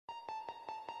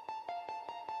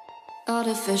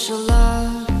Artificial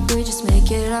love, we just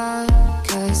make it up,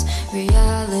 'cause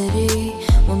reality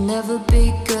will never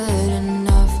be good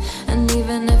enough. And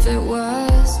even if it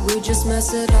was, we just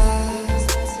mess it up,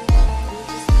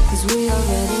 'cause we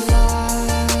already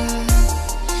lost,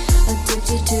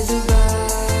 addicted to the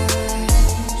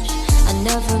rush. I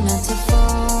never meant to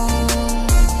fall.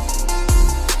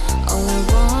 All I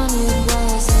wanted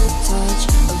was a touch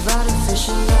of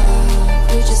artificial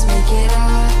love. We just make it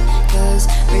up, 'cause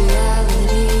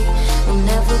reality will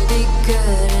never be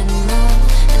good enough.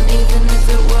 And even if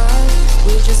it was,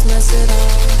 we just mess it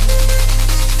up.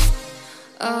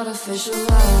 Artificial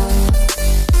love.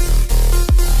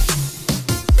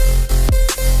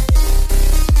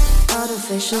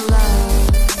 Artificial love.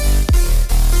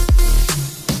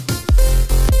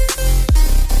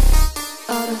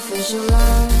 Artificial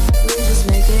love. We just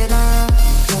make it up,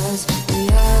 'cause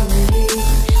reality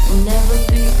will never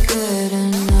be good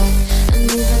enough. And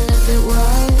even if it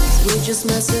was, we just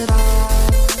mess it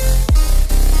up,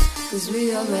 'cause we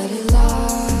already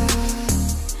lost,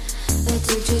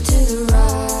 addicted to the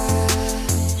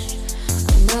rush.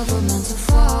 I never meant to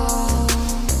fall.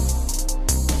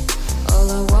 All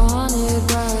I wanted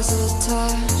was a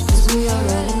touch, 'cause we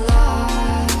already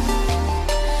lost,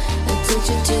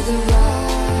 addicted to the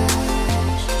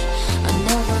rush. I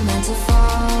never meant to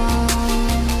fall.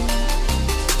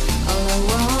 All I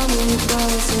wanted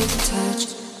was a touch.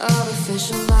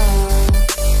 Artificial love.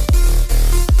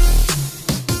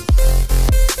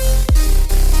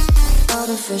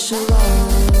 Artificial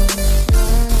love.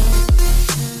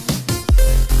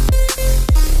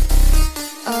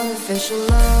 Artificial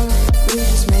love. We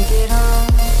just make it up,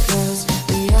 'cause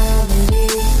reality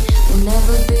will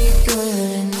never be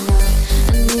good enough.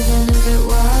 And even if it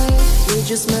was, we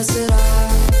just mess it up.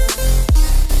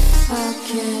 How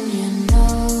can you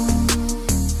know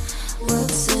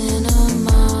what's in our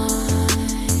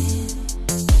mind,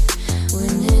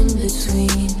 when in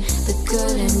between the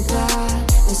good and bad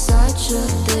there's such a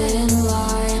thin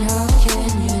line? How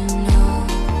can you know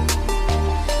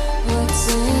what's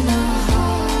in our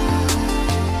heart,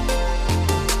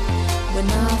 when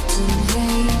often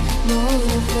hate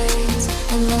motivates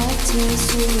and love tears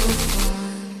you apart?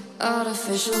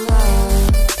 Artificial love.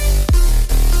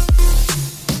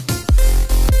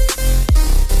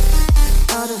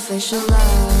 Artificial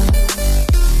love.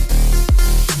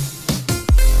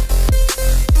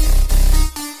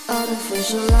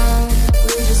 Artificial love.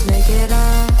 We just make it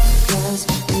up, 'cause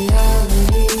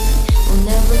reality will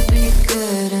never be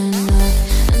good enough.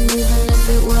 And even if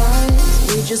it was,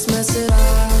 we just mess it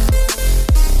up.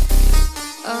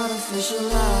 Artificial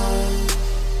love.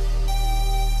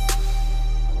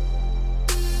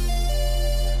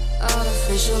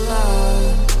 Artificial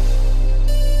love.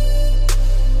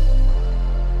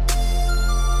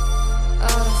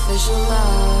 Artificial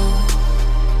love.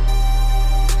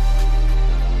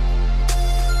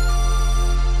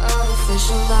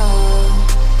 Artificial love.